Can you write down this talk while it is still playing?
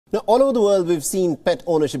Now, all over the world, we've seen pet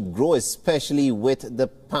ownership grow, especially with the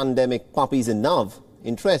pandemic puppies. And now,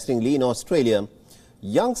 interestingly, in Australia,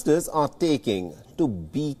 youngsters are taking to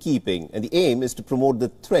beekeeping, and the aim is to promote the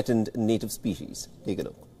threatened native species. Take a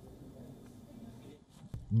look.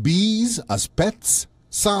 Bees as pets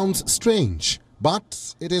sounds strange,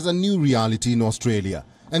 but it is a new reality in Australia.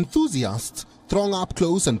 Enthusiasts throng up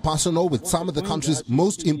close and personal with some of the country's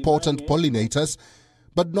most important pollinators,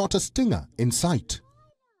 but not a stinger in sight.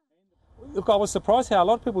 Look, I was surprised how a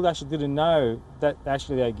lot of people actually didn't know that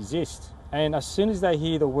actually they exist. And as soon as they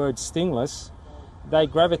hear the word stingless, they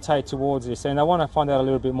gravitate towards this and they want to find out a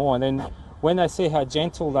little bit more. And then when they see how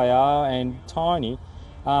gentle they are and tiny,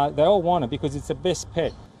 they all want it because it's the best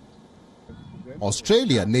pet.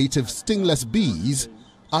 Australia native stingless bees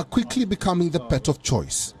are quickly becoming the pet of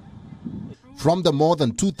choice. From the more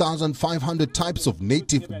than 2,500 types of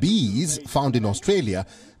native bees found in Australia,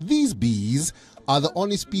 these bees are the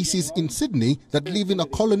only species in Sydney that live in a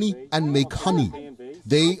colony and make honey.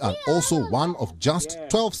 They are also one of just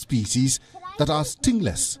 12 species that are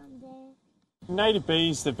stingless. Native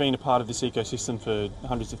bees have been a part of this ecosystem for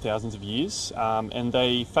hundreds of thousands of years, and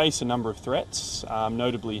they face a number of threats,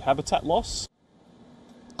 notably habitat loss.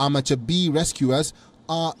 Amateur bee rescuers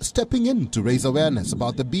are stepping in to raise awareness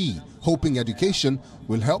about the bee, hoping education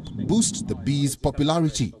will help boost the bee's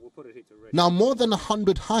popularity. Now, more than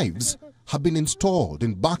 100 hives have been installed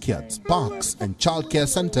in backyards, parks and childcare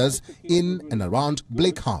centres in and around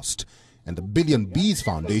Blakehurst, and the Billion Bees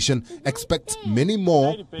Foundation expects many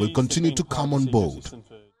more will continue to come on board.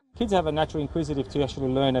 Kids have a natural inquisitive to actually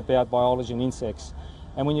learn about biology and insects.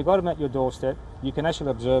 And when you've got them at your doorstep, you can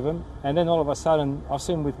actually observe them. And then all of a sudden, I've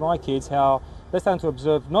seen with my kids how they're starting to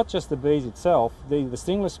observe not just the bees itself, the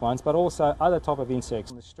stingless ones, but also other type of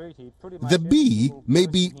insects. The bee may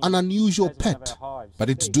be an unusual pet, but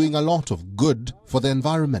it's doing a lot of good for the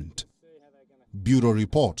environment. Bureau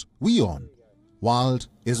Report, WION, Wild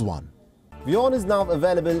is One. WION is now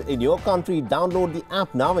available in your country. Download the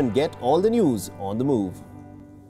app now and get all the news on the move.